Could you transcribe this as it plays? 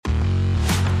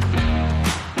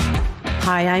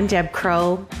Hi, I'm Deb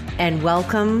Crow, and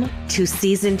welcome to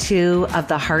Season 2 of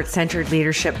the Heart-Centered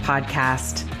Leadership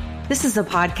Podcast. This is a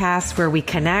podcast where we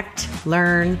connect,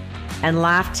 learn, and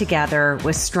laugh together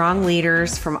with strong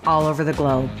leaders from all over the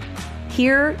globe.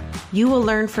 Here, you will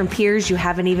learn from peers you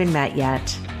haven't even met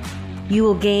yet. You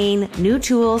will gain new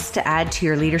tools to add to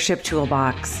your leadership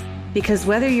toolbox, because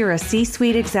whether you're a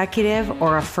C-suite executive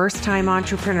or a first-time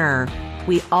entrepreneur,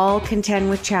 we all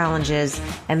contend with challenges,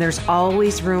 and there's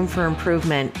always room for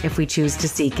improvement if we choose to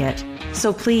seek it.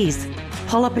 So please,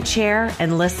 pull up a chair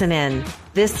and listen in.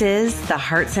 This is the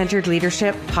Heart-Centered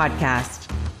Leadership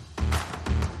Podcast.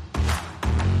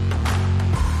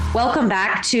 Welcome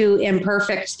back to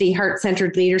Imperfect, the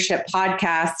Heart-Centered Leadership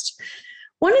Podcast.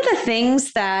 One of the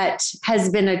things that has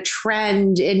been a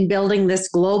trend in building this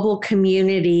global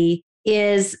community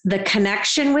is the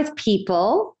connection with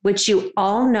people, which you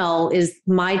all know is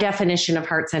my definition of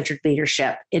heart-centered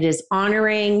leadership. It is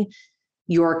honoring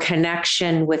your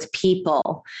connection with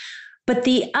people. But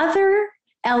the other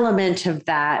element of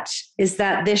that is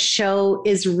that this show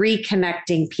is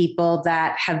reconnecting people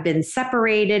that have been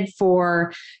separated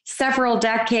for several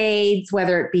decades,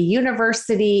 whether it be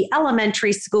university,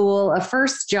 elementary school, a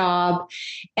first job.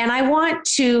 And I want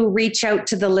to reach out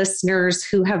to the listeners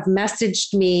who have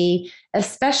messaged me,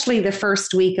 especially the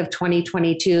first week of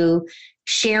 2022,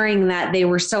 sharing that they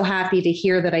were so happy to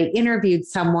hear that I interviewed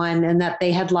someone and that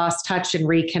they had lost touch and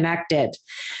reconnected.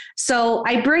 So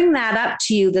I bring that up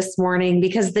to you this morning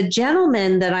because the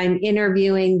gentleman that I'm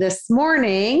interviewing this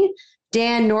morning,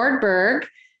 Dan Norenberg,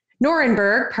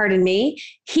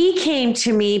 he came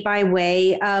to me by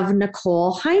way of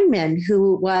Nicole Heineman,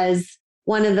 who was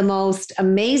one of the most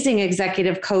amazing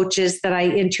executive coaches that I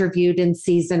interviewed in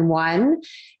season 1.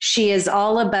 She is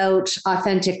all about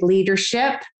authentic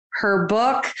leadership. Her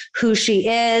book, Who She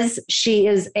is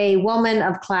a woman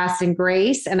of class and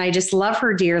grace, and I just love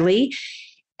her dearly.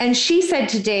 And she said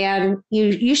to Dan,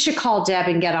 you should call Deb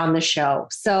and get on the show.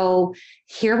 So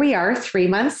here we are 3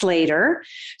 months later.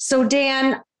 So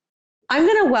Dan, I'm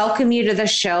going to welcome you to the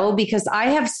show because I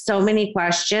have so many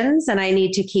questions and I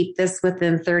need to keep this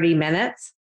within 30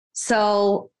 minutes.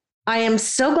 So I am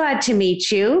so glad to meet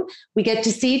you. We get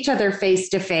to see each other face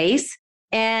to face,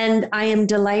 and I am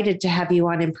delighted to have you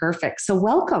on Imperfect. So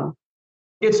welcome.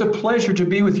 It's a pleasure to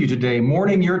be with you today.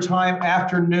 Morning your time,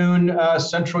 afternoon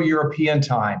Central European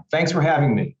time. Thanks for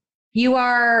having me. You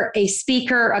are a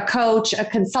speaker, a coach, a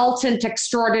consultant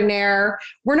extraordinaire.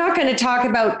 We're not going to talk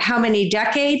about how many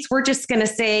decades. We're just going to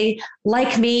say,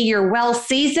 like me, you're well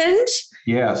seasoned.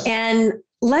 Yes. And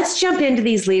let's jump into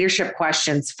these leadership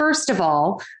questions. First of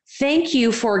all, thank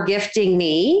you for gifting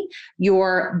me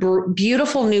your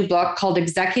beautiful new book called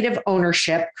Executive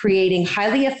Ownership, Creating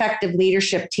Highly Effective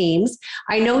Leadership Teams.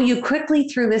 I know you quickly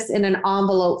threw this in an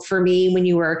envelope for me when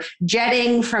you were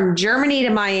jetting from Germany to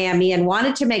Miami and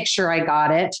wanted to make sure I got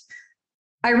it.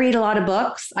 I read a lot of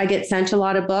books. I get sent a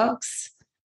lot of books.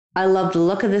 I love the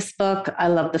look of this book. I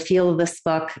love the feel of this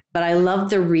book, but I love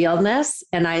the realness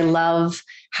and I love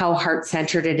how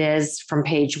heart-centered it is from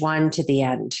page 1 to the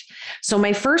end. So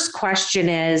my first question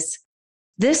is,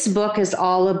 this book is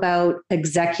all about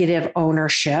executive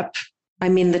ownership. I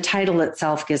mean, the title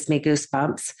itself gives me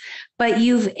goosebumps, but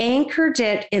you've anchored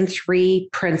it in 3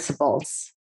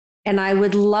 principles. And I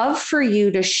would love for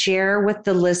you to share with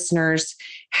the listeners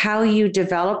how you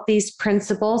developed these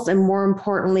principles and, more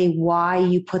importantly, why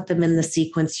you put them in the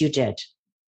sequence you did.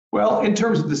 Well, in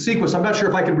terms of the sequence, I'm not sure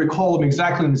if I can recall them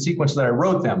exactly in the sequence that I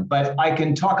wrote them, but I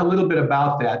can talk a little bit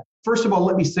about that. First of all,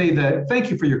 let me say that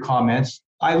thank you for your comments.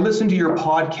 I listened to your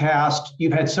podcast.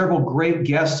 You've had several great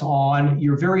guests on.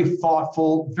 You're very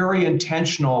thoughtful, very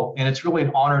intentional, and it's really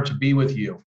an honor to be with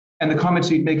you. And the comments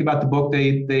that you make about the book,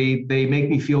 they make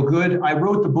me feel good. I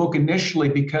wrote the book initially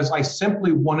because I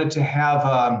simply wanted to have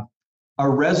a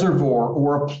reservoir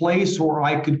or a place where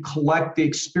I could collect the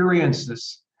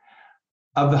experiences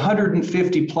of the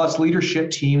 150 plus leadership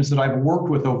teams that I've worked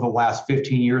with over the last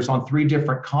 15 years on 3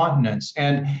 different continents.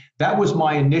 And that was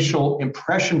my initial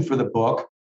impression for the book.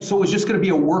 So it was just going to be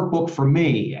a workbook for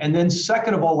me. And then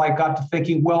second of all, I got to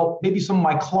thinking, well, maybe some of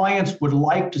my clients would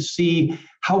like to see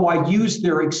how I use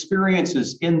their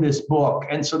experiences in this book.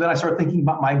 And so then I started thinking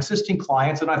about my existing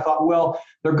clients, and I thought, well,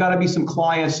 there have got to be some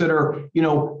clients that are,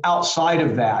 outside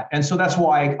of that. And so that's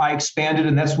why I expanded,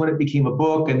 and that's when it became a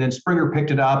book. And then Springer picked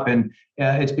it up, and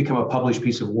it's become a published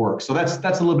piece of work. So that's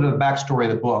a little bit of the backstory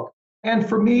of the book. And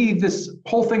for me, this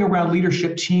whole thing around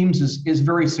leadership teams is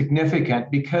very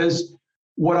significant because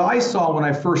what I saw when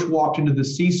I first walked into the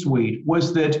C-suite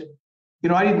was that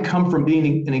I didn't come from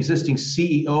being an existing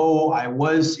CEO. I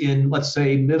was in, let's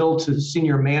say, middle to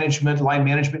senior management, line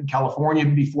management in California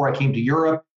before I came to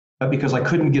Europe. Because I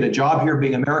couldn't get a job here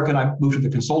being American, I moved to the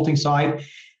consulting side.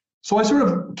 So I sort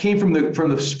of came from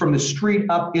the street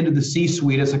up into the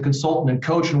C-suite as a consultant and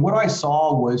coach. And what I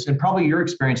saw was, and probably your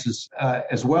experiences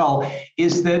as well,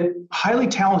 is that highly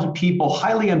talented people,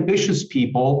 highly ambitious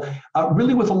people,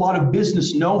 really with a lot of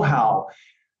business know-how,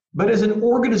 but as an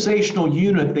organizational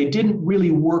unit, they didn't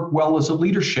really work well as a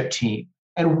leadership team.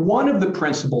 And one of the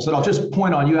principles that I'll just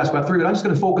point on, you asked about three, but I'm just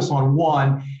going to focus on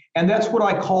one, and that's what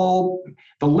I call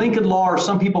the Lincoln Law, or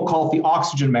some people call it the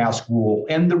oxygen mask rule.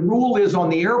 And the rule is on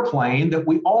the airplane that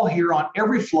we all hear on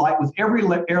every flight with every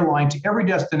airline to every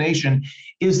destination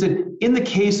is that in the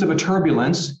case of a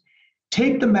turbulence,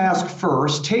 take the mask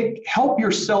first, help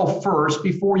yourself first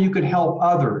before you could help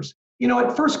others.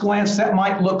 At first glance, that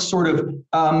might look sort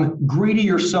of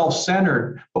greedy or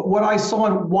self-centered. But what I saw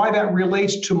and why that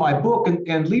relates to my book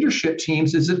and leadership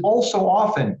teams is that also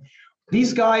often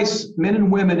these guys, men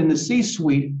and women in the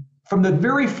C-suite, from the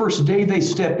very first day they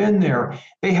step in there,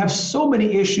 they have so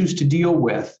many issues to deal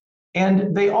with.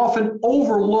 And they often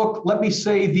overlook, let me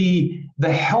say,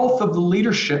 the health of the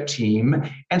leadership team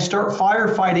and start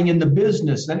firefighting in the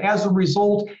business. And as a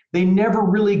result, they never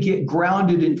really get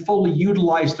grounded and fully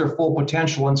utilize their full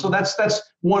potential. And so that's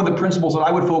one of the principles that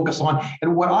I would focus on.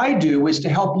 And what I do is to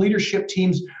help leadership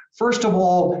teams, first of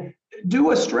all,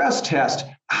 do a stress test.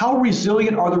 How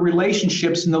resilient are the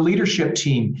relationships in the leadership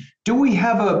team? Do we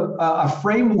have a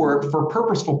framework for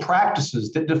purposeful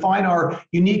practices that define our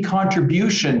unique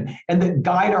contribution and that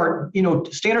guide our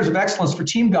standards of excellence for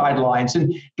team guidelines?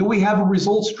 And do we have a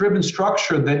results-driven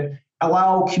structure that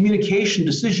allow communication,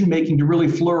 decision-making to really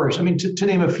flourish? I mean, to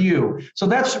name a few. So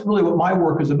that's really what my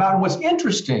work is about. And what's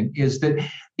interesting is that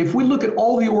if we look at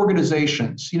all the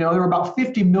organizations, there are about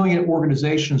 50 million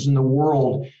organizations in the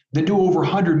world that do over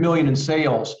 100 million in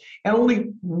sales. And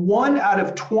only 1 out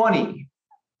of 20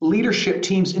 leadership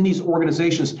teams in these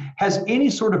organizations has any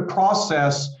sort of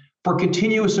process for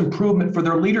continuous improvement for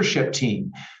their leadership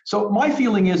team. So my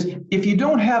feeling is, if you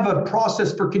don't have a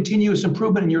process for continuous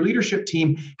improvement in your leadership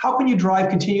team, how can you drive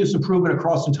continuous improvement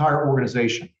across the entire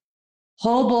organization?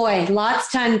 Oh boy,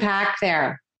 lots to unpack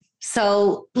there.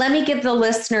 So let me give the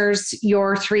listeners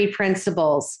your 3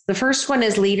 principles. The first one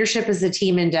is leadership is a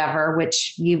team endeavor,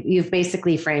 which you've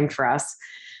basically framed for us.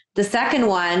 The second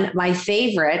one, my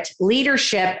favorite,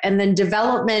 leadership and then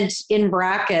development in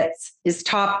brackets is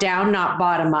top down, not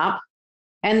bottom up.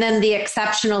 And then the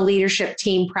exceptional leadership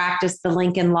team practice the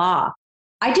Lincoln Law.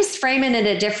 I just frame it in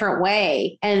a different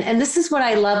way. And this is what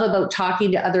I love about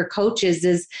talking to other coaches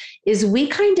is we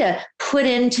kind of put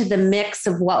into the mix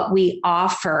of what we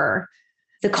offer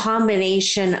the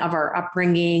combination of our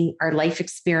upbringing, our life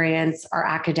experience, our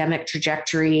academic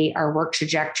trajectory, our work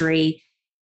trajectory,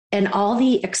 and all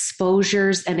the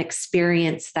exposures and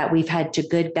experience that we've had to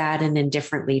good, bad, and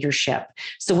indifferent leadership.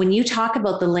 So when you talk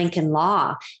about the Lincoln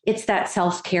Law, it's that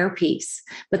self-care piece,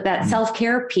 but that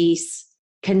self-care piece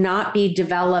cannot be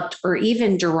developed or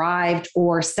even derived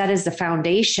or set as a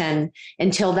foundation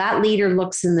until that leader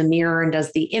looks in the mirror and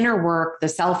does the inner work, the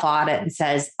self-audit, and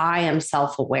says, I am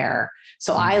self-aware.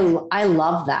 So I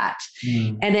love that.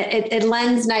 And it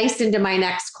lends nice into my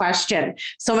next question.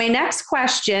 So my next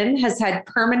question has had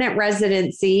permanent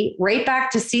residency right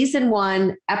back to season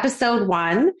 1, episode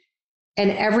 1.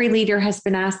 And every leader has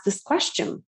been asked this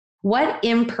question. What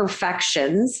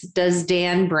imperfections does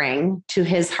Dan bring to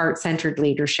his heart-centered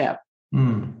leadership?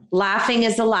 Laughing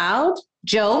is allowed?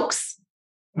 Jokes?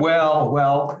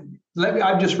 Well,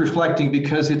 I'm just reflecting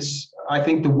because I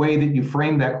think the way that you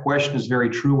frame that question is very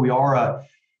true. We are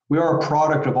a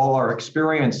product of all our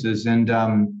experiences. And,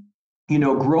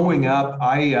 growing up,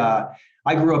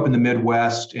 I grew up in the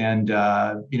Midwest and,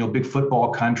 big football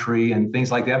country and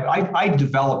things like that. I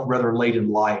developed rather late in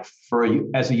life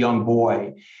as a young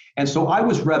boy. And so I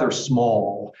was rather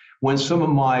small when some of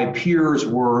my peers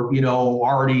were,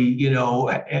 already,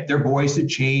 their voice had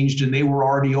changed and they were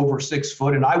already over 6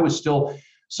 foot and I was still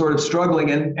sort of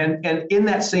struggling. And in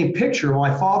that same picture,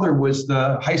 my father was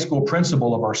the high school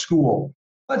principal of our school.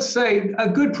 Let's say a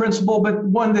good principal, but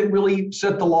one that really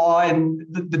set the law and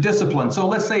the discipline. So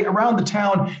let's say around the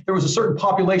town, there was a certain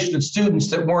population of students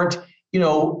that weren't,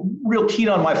 real keen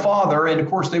on my father. And of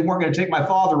course, they weren't going to take my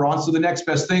father on. So the next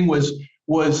best thing was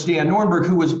Dan Norenberg,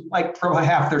 who was like probably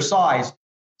half their size.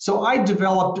 So I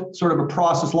developed sort of a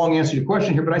process, long answer to your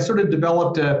question here, but I sort of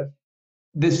developed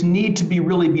this need to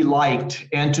really be liked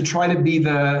and to try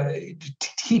to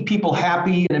keep people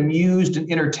happy and amused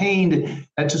and entertained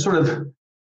and to sort of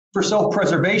for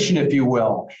self-preservation, if you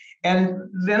will. And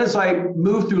then as I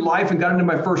moved through life and got into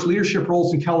my first leadership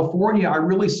roles in California, I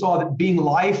really saw that being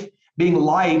liked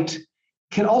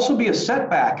can also be a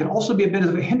setback, can also be a bit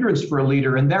of a hindrance for a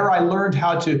leader. And there I learned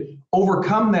how to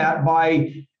overcome that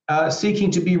by seeking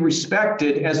to be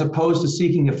respected as opposed to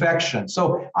seeking affection.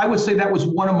 So I would say that was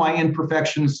one of my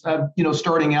imperfections,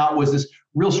 starting out, was this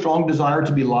real strong desire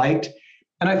to be liked.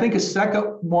 And I think a second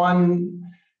one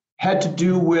had to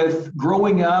do with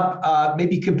growing up,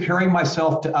 maybe comparing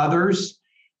myself to others.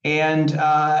 And,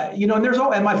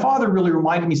 and my father really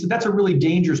reminded me, said that's a really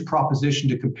dangerous proposition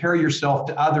to compare yourself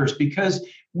to others, because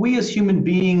we as human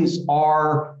beings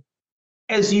are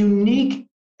as unique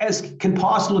as can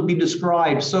possibly be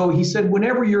described. So he said,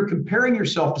 whenever you're comparing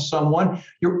yourself to someone,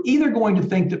 you're either going to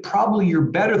think that probably you're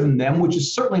better than them, which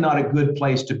is certainly not a good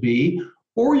place to be,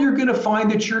 or you're going to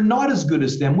find that you're not as good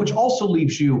as them, which also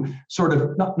leaves you sort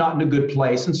of not in a good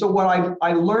place. And so what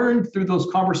I learned through those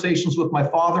conversations with my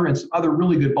father and some other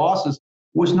really good bosses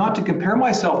was not to compare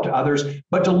myself to others,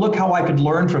 but to look how I could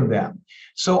learn from them.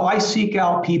 So I seek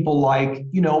out people like,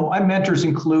 my mentors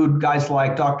include guys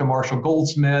like Dr. Marshall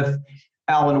Goldsmith,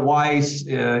 Alan Weiss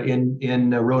in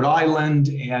Rhode Island,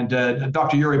 and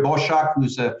Dr. Yuri Boschak,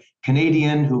 who's a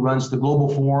Canadian who runs the Global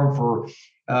Forum for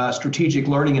Strategic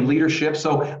Learning and Leadership.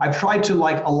 So I've tried to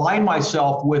align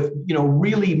myself with,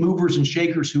 really movers and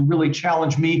shakers who really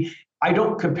challenge me. I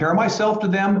don't compare myself to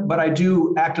them, but I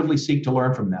do actively seek to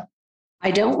learn from them.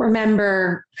 I don't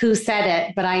remember who said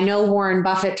it, but I know Warren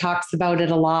Buffett talks about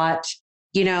it a lot.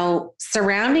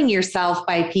 Surrounding yourself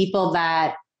by people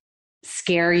that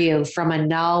scare you from a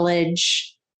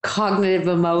knowledge, cognitive,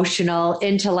 emotional,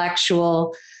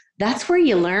 intellectual, that's where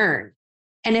you learn.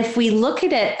 And if we look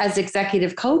at it as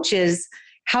executive coaches,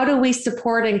 how do we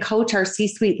support and coach our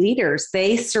C-suite leaders?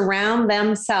 They surround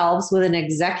themselves with an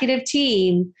executive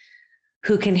team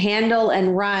who can handle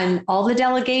and run all the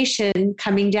delegation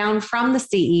coming down from the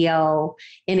CEO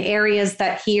in areas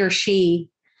that he or she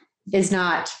is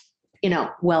not,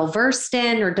 well-versed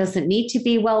in or doesn't need to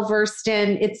be well-versed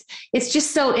in. It's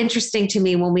just so interesting to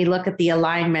me when we look at the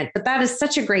alignment, but that is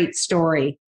such a great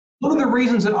story. One of the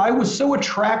reasons that I was so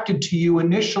attracted to you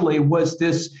initially was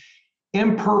this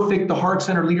imperfect, the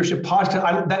heart-centered leadership podcast.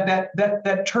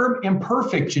 That term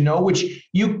imperfect, which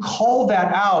you call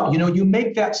that out, you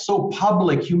make that so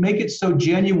public, you make it so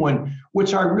genuine,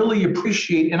 which I really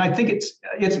appreciate. And I think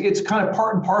it's kind of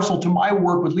part and parcel to my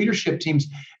work with leadership teams,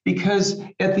 because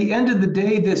at the end of the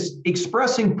day, this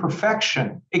expressing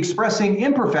imperfection,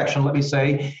 let me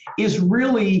say, is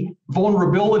really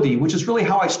vulnerability, which is really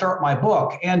how I start my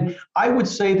book. And I would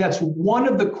say that's one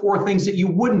of the core things that you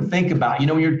wouldn't think about.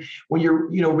 When you're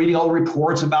reading all the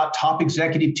reports about top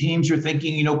executive teams, you're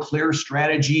thinking, clear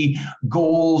strategy,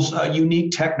 goals,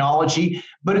 unique technology,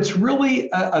 but it's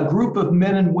really a group of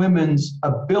men and women's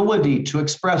ability to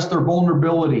express their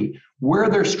vulnerability, where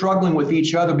they're struggling with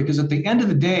each other. Because at the end of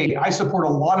the day, I support a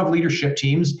lot of leadership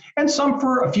teams, and some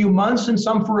for a few months and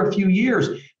some for a few years.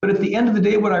 But at the end of the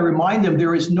day, what I remind them,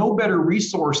 there is no better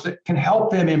resource that can help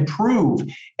them improve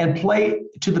and play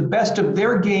to the best of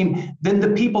their game than the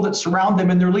people that surround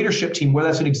them in their leadership team, whether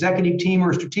that's an executive team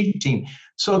or a strategic team.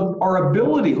 So our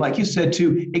ability, like you said,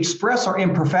 to express our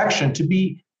imperfection, to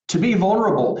be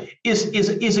vulnerable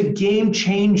is a game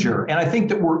changer. And I think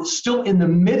that we're still in the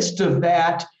midst of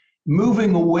that,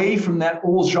 moving away from that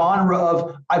old genre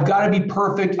of I've got to be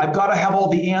perfect, I've got to have all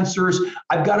the answers,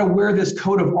 I've got to wear this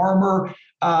coat of armor.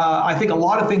 I think a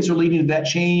lot of things are leading to that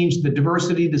change: the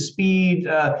diversity, the speed,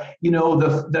 the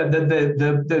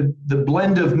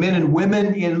blend of men and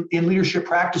women in leadership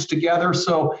practice together.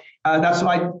 So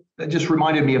that just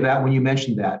reminded me of that when you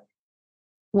mentioned that.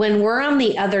 When we're on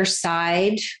the other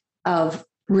side of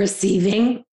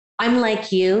receiving, I'm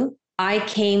like you. I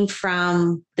came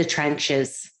from the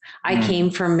trenches. I came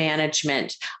from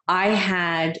management. I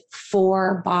had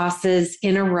 4 bosses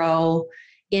in a row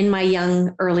in my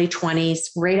young early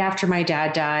 20s, right after my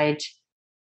dad died.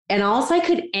 And all I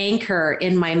could anchor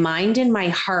in my mind and my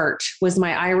heart was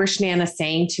my Irish Nana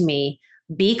saying to me,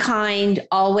 be kind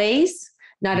always.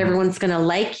 Not everyone's going to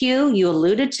like you. You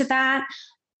alluded to that.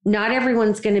 Not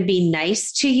everyone's going to be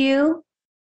nice to you,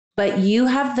 but you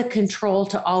have the control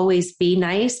to always be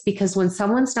nice, because when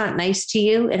someone's not nice to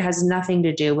you, it has nothing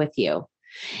to do with you.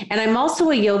 And I'm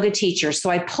also a yoga teacher, so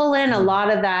I pull in a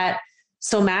lot of that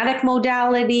somatic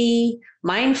modality,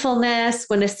 mindfulness.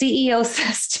 When a CEO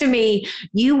says to me,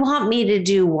 you want me to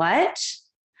do what?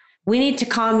 We need to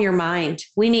calm your mind.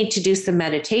 We need to do some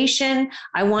meditation.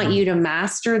 I want you to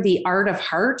master the art of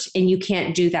heart, and you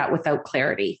can't do that without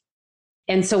clarity.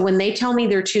 And so when they tell me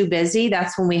they're too busy,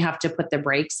 that's when we have to put the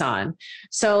brakes on.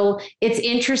 So it's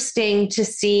interesting to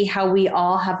see how we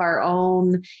all have our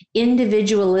own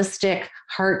individualistic,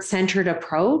 heart-centered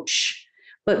approach,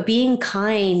 but being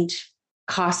kind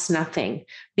costs nothing.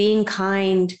 Being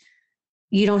kind,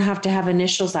 you don't have to have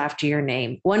initials after your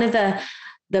name. One of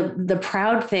the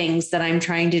proud things that I'm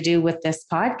trying to do with this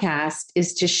podcast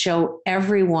is to show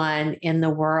everyone in the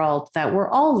world that we're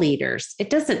all leaders. It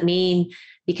doesn't mean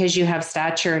because you have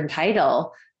stature and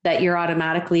title that you're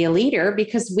automatically a leader,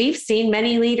 because we've seen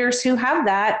many leaders who have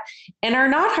that and are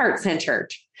not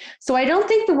heart-centered. So I don't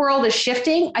think the world is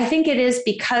shifting. I think it is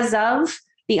because of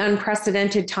the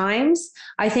unprecedented times.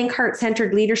 I think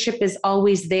heart-centered leadership is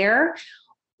always there.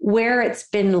 Where it's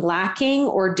been lacking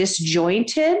or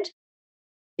disjointed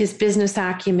is business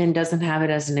acumen doesn't have it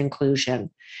as an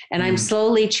inclusion. And I'm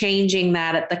slowly changing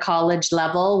that at the college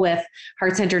level with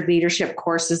heart-centered leadership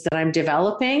courses that I'm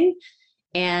developing.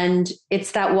 And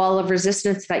it's that wall of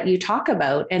resistance that you talk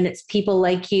about. And it's people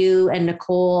like you and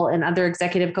Nicole and other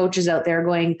executive coaches out there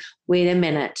going, wait a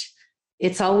minute,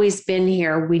 it's always been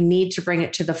here. We need to bring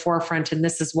it to the forefront. And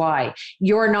this is why.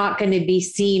 You're not going to be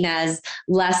seen as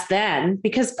less than,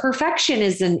 because perfection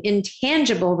is an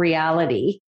intangible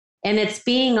reality. And it's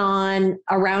being on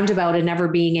a roundabout and never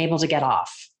being able to get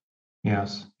off.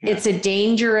 Yes. It's a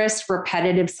dangerous,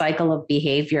 repetitive cycle of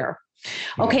behavior.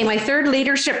 Okay, my third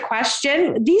leadership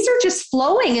question. These are just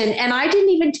flowing, and I didn't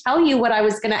even tell you what I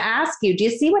was going to ask you. Do you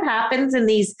see what happens in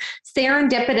these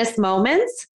serendipitous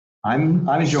moments? I'm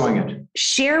enjoying it.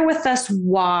 Share with us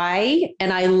why,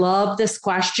 and I love this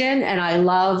question, and I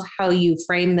love how you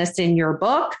frame this in your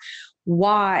book.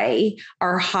 Why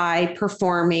are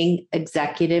high-performing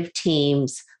executive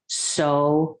teams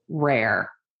so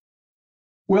rare?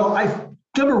 Well,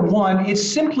 number one,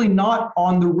 it's simply not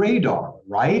on the radar,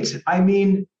 right? I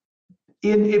mean,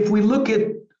 if we look at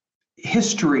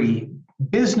history,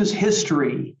 business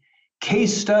history,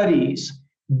 case studies,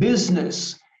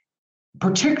 business,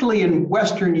 particularly in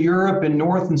Western Europe and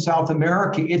North and South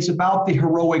America, it's about the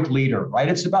heroic leader, right?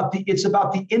 It's about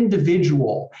the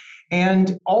individual.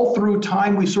 And all through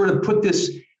time, we sort of put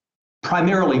this,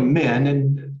 primarily men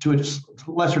and to a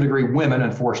lesser degree women,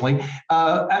 unfortunately,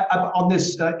 on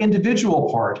this individual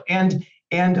part. And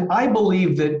I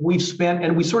believe that we've spent,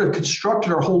 and we sort of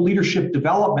constructed our whole leadership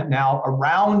development now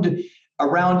around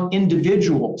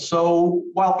individuals. So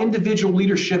while individual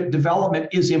leadership development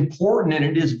is important and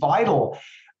it is vital,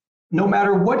 no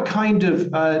matter what kind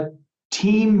of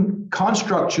team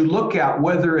construct you look at,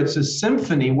 whether it's a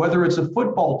symphony, whether it's a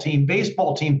football team,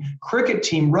 baseball team, cricket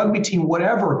team, rugby team,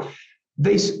 whatever,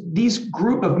 these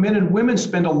group of men and women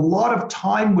spend a lot of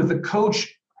time with a coach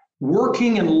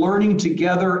working and learning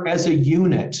together as a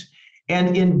unit.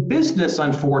 And in business,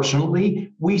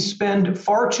 unfortunately, we spend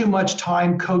far too much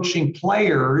time coaching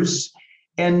players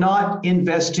and not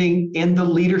investing in the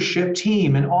leadership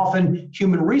team. And often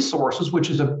human resources, which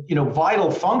is a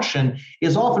vital function,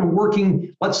 is often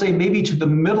working, let's say, maybe to the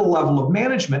middle level of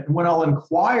management. And when I'll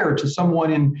inquire to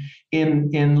someone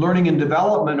in learning and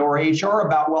development or HR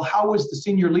about, well, how is the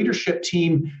senior leadership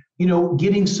team,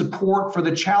 getting support for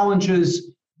the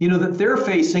challenges, that they're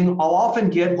facing, I'll often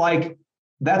get like,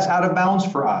 that's out of bounds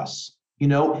for us.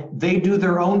 They do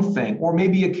their own thing, or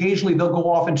maybe occasionally they'll go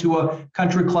off into a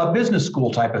country club business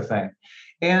school type of thing.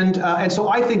 And so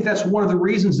I think that's one of the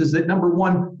reasons is that, number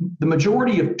one, the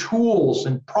majority of tools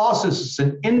and processes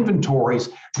and inventories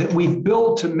that we've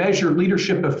built to measure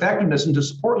leadership effectiveness and to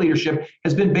support leadership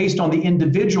has been based on the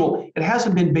individual. It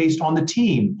hasn't been based on the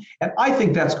team. And I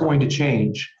think that's going to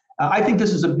change. I think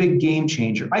this is a big game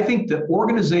changer. I think that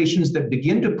organizations that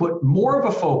begin to put more of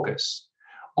a focus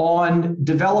on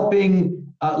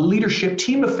developing leadership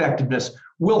team effectiveness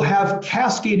will have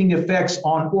cascading effects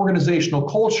on organizational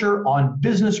culture, on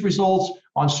business results,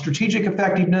 on strategic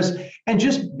effectiveness, and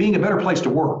just being a better place to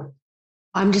work.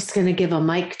 I'm just going to give a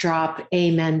mic drop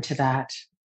amen to that.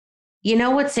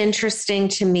 What's interesting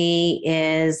to me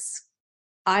is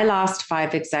I lost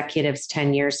 5 executives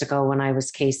 10 years ago when I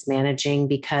was case managing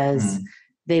because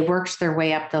they worked their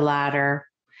way up the ladder.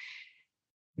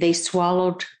 They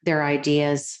swallowed their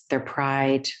ideas, their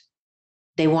pride.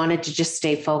 They wanted to just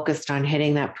stay focused on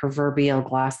hitting that proverbial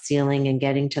glass ceiling and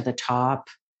getting to the top.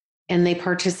 And they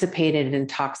participated in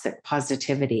toxic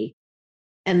positivity.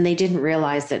 And they didn't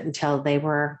realize it until they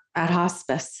were at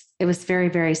hospice. It was very,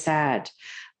 very sad.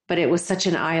 But it was such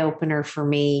an eye-opener for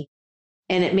me.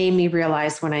 And it made me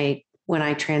realize when I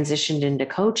transitioned into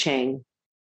coaching,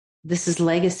 this is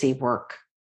legacy work.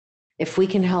 If we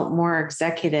can help more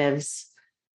executives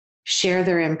share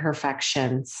their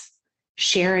imperfections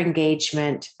share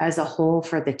engagement as a whole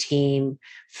for the team,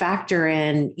 factor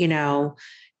in,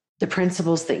 the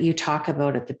principles that you talk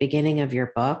about at the beginning of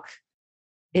your book.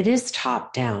 It is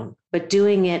top down, but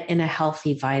doing it in a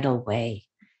healthy, vital way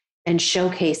and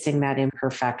showcasing that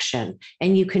imperfection.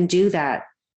 And you can do that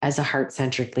as a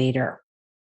heart-centered leader.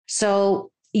 So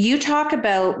you talk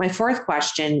about, my fourth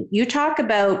question, you talk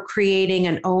about creating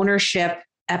an ownership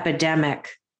epidemic.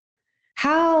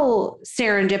 How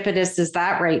serendipitous is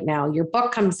that right now? Your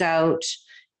book comes out,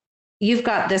 you've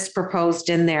got this proposed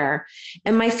in there.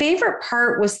 And my favorite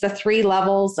part was the 3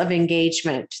 levels of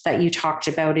engagement that you talked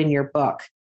about in your book.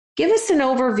 Give us an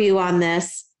overview on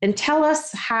this and tell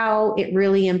us how it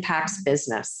really impacts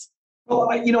business. Well,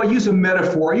 I use a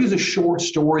metaphor. I use a short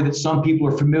story that some people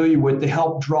are familiar with to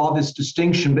help draw this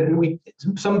distinction.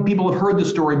 But some people have heard the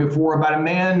story before about a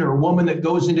man or a woman that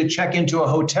goes in to check into a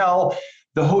hotel.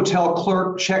 The hotel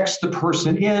clerk checks the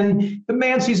person in. The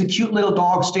man sees a cute little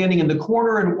dog standing in the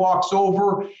corner and walks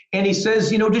over and he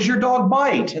says, does your dog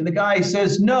bite? And the guy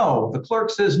says, no. The clerk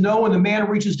says no. And the man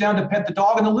reaches down to pet the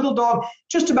dog and the little dog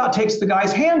just about takes the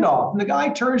guy's hand off. And the guy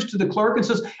turns to the clerk and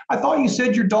says, I thought you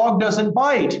said your dog doesn't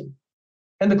bite.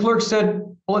 And the clerk said,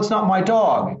 well, it's not my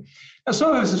dog. Now, some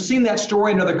of us have seen that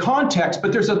story in other contexts,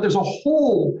 but there's a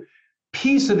whole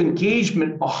piece of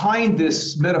engagement behind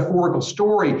this metaphorical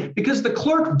story because the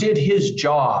clerk did his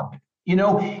job.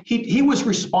 He was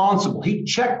responsible. He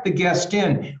checked the guest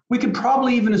in. We could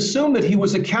probably even assume that he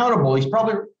was accountable. He's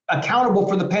probably accountable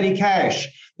for the petty cash.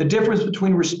 The difference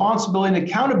between responsibility and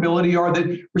accountability are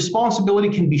that responsibility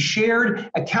can be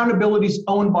shared. Accountability is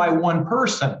owned by one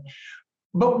person.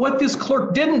 But what this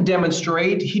clerk didn't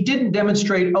demonstrate, he didn't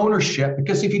demonstrate ownership,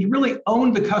 because if he'd really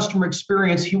owned the customer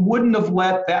experience, he wouldn't have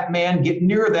let that man get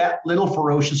near that little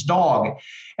ferocious dog.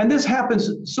 And this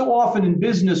happens so often in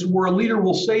business where a leader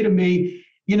will say to me,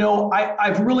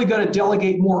 I've really got to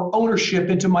delegate more ownership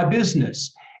into my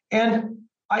business. And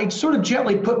I sort of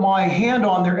gently put my hand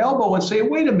on their elbow and say,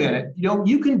 wait a minute,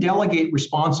 you can delegate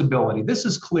responsibility. This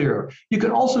is clear. You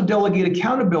can also delegate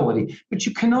accountability, but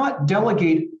you cannot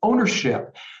delegate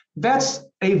ownership. That's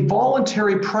a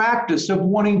voluntary practice of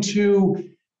wanting to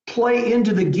play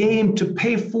into the game to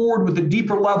pay forward with a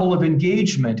deeper level of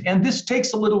engagement. And this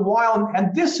takes a little while.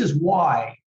 And this is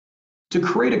why, to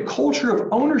create a culture of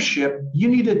ownership, you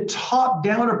need a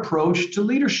top-down approach to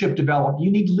leadership development.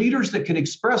 You need leaders that can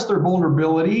express their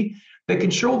vulnerability, that can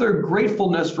show their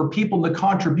gratefulness for people and the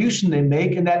contribution they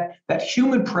make, and that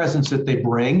human presence that they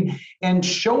bring, and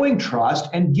showing trust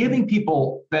and giving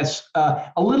people that's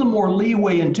a little more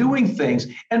leeway in doing things.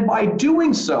 And by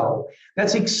doing so,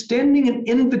 that's extending an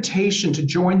invitation to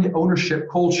join the ownership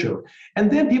culture.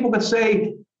 And then people can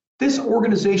say, this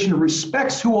organization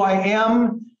respects who I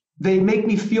am. They make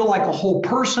me feel like a whole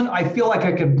person. I feel like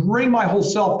I can bring my whole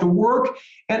self to work.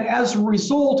 And as a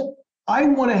result, I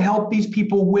want to help these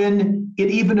people win in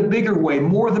even a bigger way,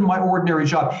 more than my ordinary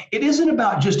job. It isn't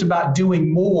just about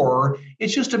doing more.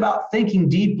 It's just about thinking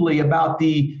deeply about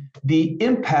the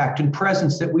impact and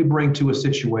presence that we bring to a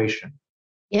situation.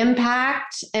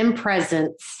 Impact and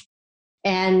presence.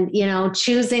 And,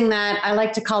 choosing that, I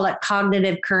like to call it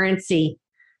cognitive currency,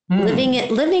 living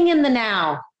in the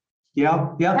now. Yeah.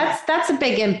 That's a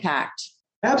big impact.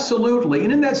 Absolutely.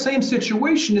 And in the same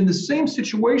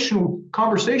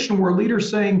conversation where a leader's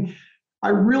saying, I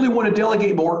really want to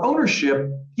delegate more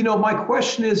ownership, my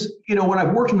question is, when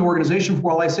I've worked in an organization for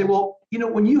a while, I say, well,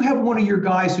 when you have one of your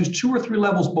guys who's 2 or 3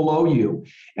 levels below you,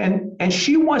 and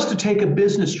she wants to take a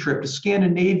business trip to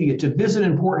Scandinavia to visit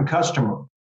an important customer,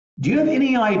 do you have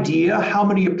any idea how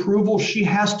many approvals she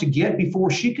has to get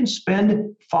before she can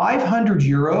spend 500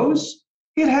 euros?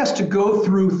 It has to go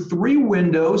through 3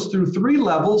 windows, through 3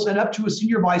 levels, and up to a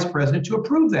senior vice president to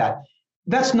approve that.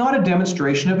 That's not a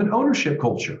demonstration of an ownership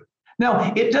culture.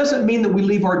 Now, it doesn't mean that we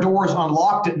leave our doors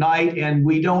unlocked at night and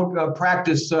we don't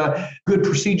practice good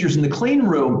procedures in the clean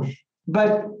room.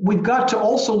 But we've got to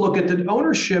also look at that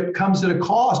ownership comes at a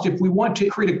cost. If we want to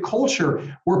create a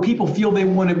culture where people feel they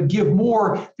want to give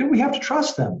more, then we have to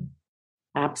trust them.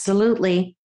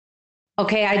 Absolutely.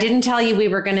 Okay, I didn't tell you we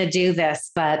were going to do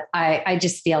this, but I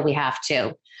just feel we have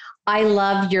to. I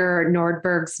love your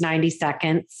Norenberg's 90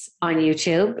 seconds on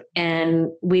YouTube, and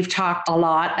we've talked a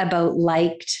lot about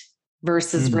liked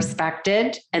versus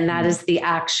respected, and that is the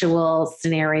actual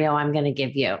scenario I'm going to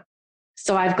give you.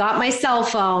 So I've got my cell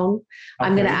phone. Okay.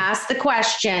 I'm going to ask the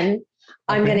question.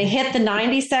 I'm going to hit the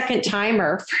 90-second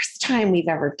timer. First time we've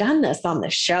ever done this on the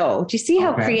show. Do you see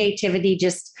how creativity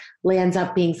just lands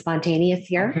up being spontaneous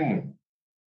here?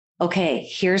 Okay,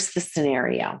 here's the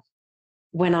scenario.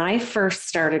 When I first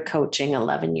started coaching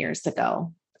 11 years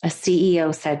ago, a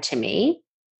CEO said to me,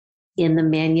 in the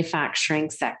manufacturing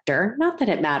sector. Not that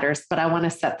it matters, but I want to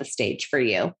set the stage for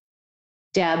you.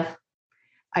 Deb,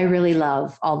 I really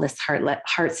love all this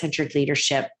heart-centered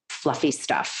leadership, fluffy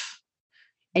stuff.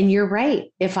 And you're right.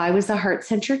 If I was a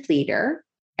heart-centered leader,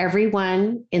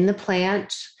 everyone in the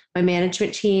plant, my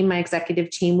management team, my executive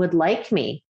team would like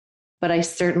me, but I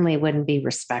certainly wouldn't be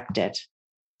respected.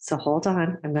 So hold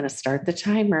on. I'm going to start the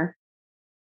timer.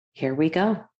 Here we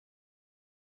go.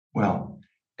 Well,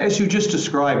 as you just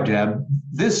described, Deb,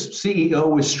 this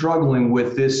CEO is struggling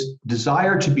with this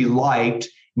desire to be liked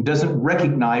and doesn't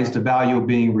recognize the value of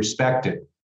being respected.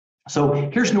 So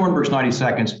here's Norenberg's 90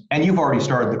 seconds, and you've already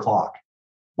started the clock.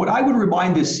 What I would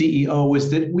remind this CEO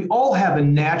is that we all have a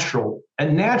natural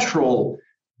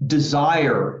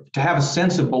desire to have a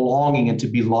sense of belonging and to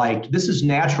be liked. This is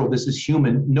natural. This is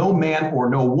human. No man or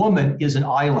no woman is an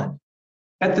island.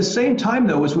 At the same time,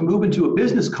 though, as we move into a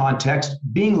business context,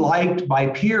 being liked by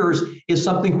peers is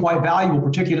something quite valuable,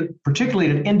 particularly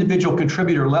at an individual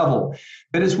contributor level.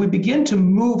 But as we begin to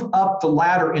move up the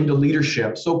ladder into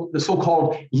leadership, so the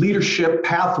so-called leadership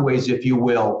pathways, if you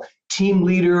will, team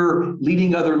leader,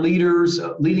 leading other leaders,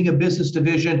 leading a business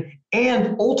division,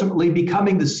 and ultimately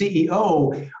becoming the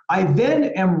CEO, I then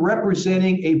am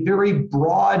representing a very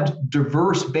broad,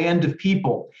 diverse band of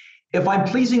people. If I'm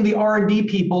pleasing the R&D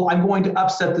people, I'm going to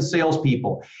upset the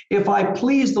salespeople. If I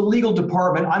please the legal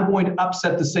department, I'm going to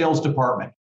upset the sales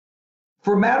department.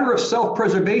 For a matter of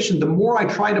self-preservation, the more I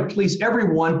try to please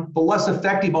everyone, the less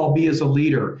effective I'll be as a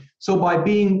leader. So by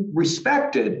being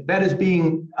respected, that is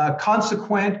being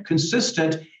consequent,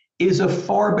 consistent, is a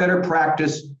far better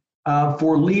practice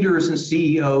for leaders and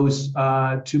CEOs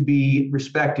to be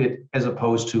respected as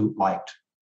opposed to liked.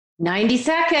 90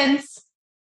 seconds.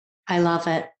 I love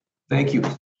it. Thank you.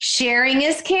 Sharing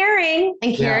is caring,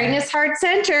 and caring is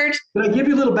heart-centered. Can I give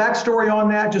you a little backstory on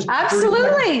that? Just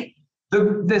absolutely.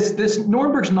 This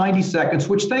Norenberg's 90 seconds,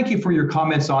 which thank you for your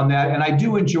comments on that. And I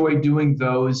do enjoy doing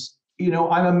those. You know,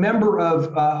 I'm a member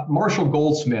of Marshall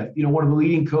Goldsmith, one of the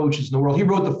leading coaches in the world. He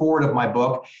wrote the foreword of my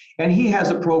book, and he has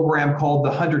a program called the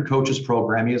 100 Coaches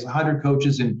Program. He has 100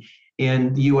 coaches in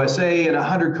the USA and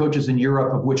 100 coaches in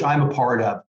Europe, of which I'm a part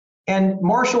of. And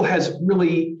Marshall has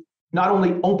really not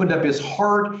only opened up his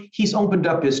heart, he's opened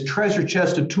up his treasure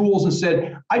chest of tools and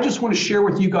said, I just want to share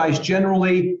with you guys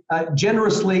generously,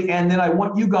 and then I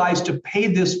want you guys to pay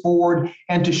this forward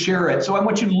and to share it. So I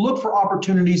want you to look for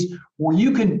opportunities where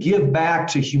you can give back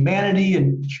to humanity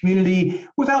and community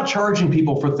without charging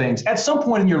people for things at some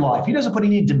point in your life. He doesn't put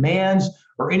any demands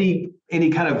or any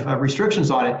kind of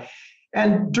restrictions on it.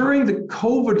 And during the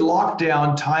COVID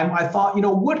lockdown time, I thought,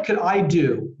 what could I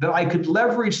do that I could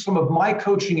leverage some of my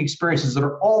coaching experiences that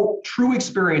are all true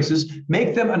experiences,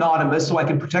 make them anonymous so I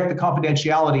can protect the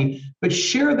confidentiality, but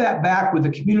share that back with the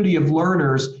community of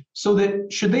learners so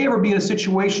that should they ever be in a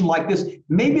situation like this,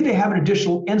 maybe they have an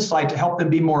additional insight to help them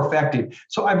be more effective.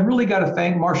 So I've really got to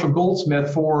thank Marshall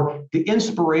Goldsmith for the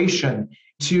inspiration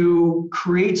to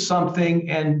create something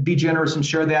and be generous and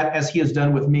share that, as he has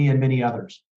done with me and many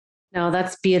others. No,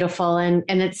 that's beautiful. And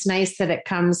it's nice that it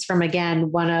comes from, again,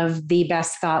 one of the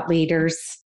best thought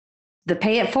leaders. The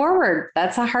pay it forward.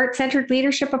 That's a heart-centered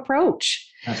leadership approach.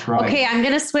 That's right. Okay, I'm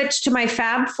going to switch to my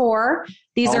Fab Four.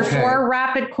 These are 4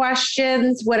 rapid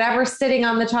questions, whatever's sitting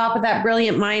on the top of that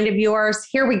brilliant mind of yours.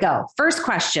 Here we go. First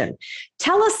question.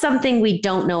 Tell us something we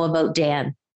don't know about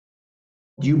Dan.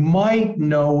 You might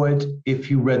know it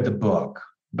if you read the book,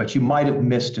 but you might have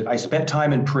missed it. I spent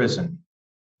time in prison.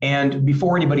 And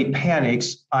before anybody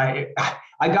panics, I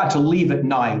got to leave at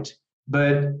night.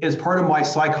 But as part of my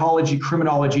psychology,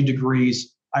 criminology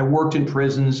degrees, I worked in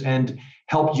prisons and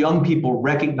helped young people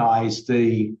recognize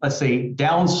the, let's say,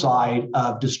 downside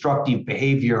of destructive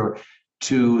behavior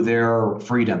to their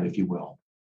freedom, if you will.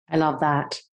 I love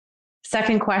that.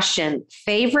 Second question,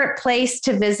 favorite place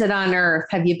to visit on Earth?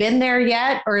 Have you been there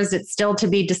yet, or is it still to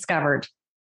be discovered?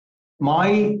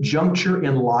 My juncture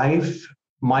in life,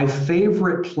 my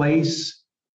favorite place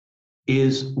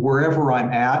is wherever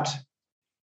I'm at,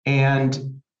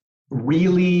 and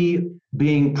really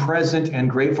being present and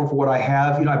grateful for what I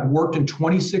have. I've worked in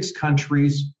 26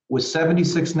 countries with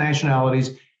 76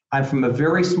 nationalities. I'm from a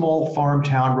very small farm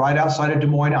town right outside of Des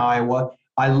Moines, Iowa.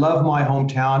 I love my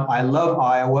hometown. I love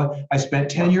Iowa. I spent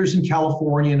 10 years in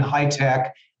California in high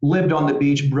tech, lived on the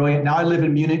beach, brilliant. Now I live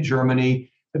in Munich,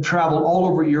 Germany. I've traveled all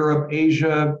over Europe,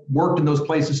 Asia, worked in those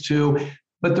places too.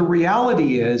 But the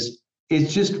reality is,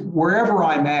 it's just wherever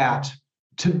I'm at,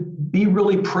 to be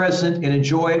really present and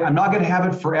enjoy it. I'm not going to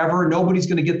have it forever. Nobody's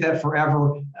going to get that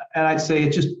forever. And I'd say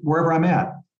it's just wherever I'm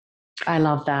at. I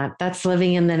love that. That's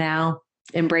living in the now,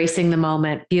 embracing the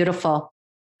moment. Beautiful.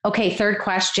 Okay, third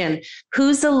question.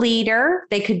 Who's a leader,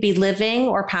 they could be living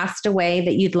or passed away,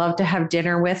 that you'd love to have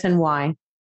dinner with, and why?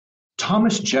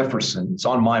 Thomas Jefferson is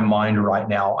on my mind right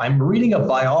now. I'm reading a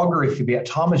biography about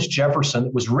Thomas Jefferson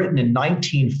that was written in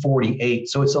 1948,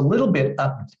 so it's a little bit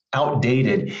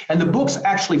outdated. And the book's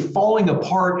actually falling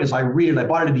apart as I read it. I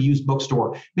bought it at a used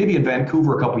bookstore, maybe in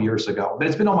Vancouver a couple years ago, but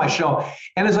it's been on my shelf.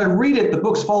 And as I read it, the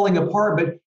book's falling apart,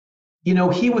 but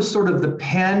he was sort of the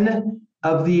pen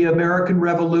of the American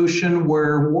Revolution,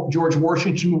 where George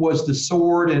Washington was the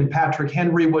sword and Patrick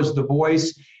Henry was the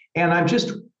voice. And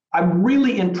I'm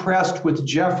really impressed with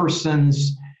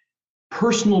Jefferson's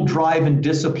personal drive and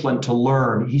discipline to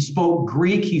learn. He spoke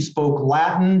Greek, he spoke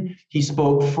Latin, he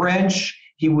spoke French,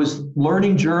 he was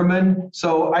learning German.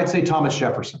 So I'd say Thomas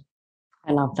Jefferson.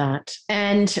 I love that.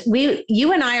 And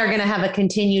you and I are going to have a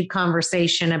continued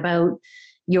conversation about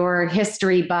your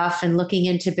history buff and looking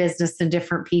into business and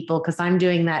different people, because I'm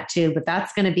doing that too, but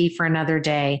that's going to be for another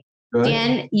day. Good.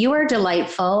 Dan, you are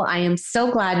delightful. I am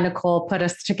so glad Nicole put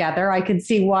us together. I can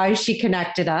see why she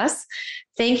connected us.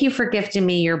 Thank you for gifting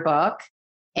me your book.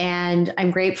 And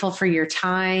I'm grateful for your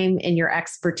time and your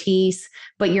expertise,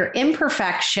 but your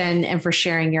imperfection, and for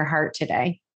sharing your heart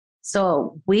today.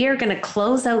 So we are going to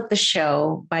close out the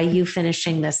show by you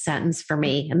finishing this sentence for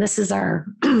me. And this is our,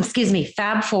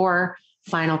 Fab Four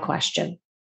final question.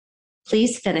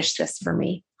 Please finish this for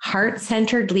me.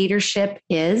 Heart-centered leadership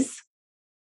is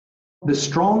the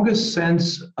strongest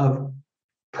sense of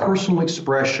personal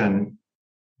expression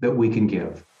that we can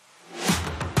give.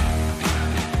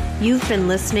 You've been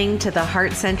listening to the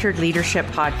Heart-Centered Leadership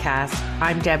Podcast.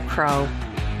 I'm Deb Crow.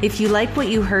 If you like what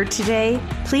you heard today,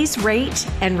 please rate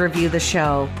and review the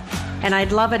show. And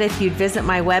I'd love it if you'd visit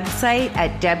my website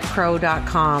at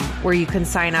debcrow.com, where you can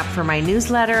sign up for my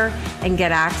newsletter and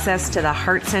get access to the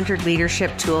Heart-Centered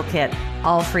Leadership Toolkit,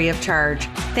 all free of charge.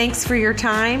 Thanks for your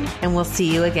time, and we'll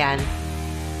see you again.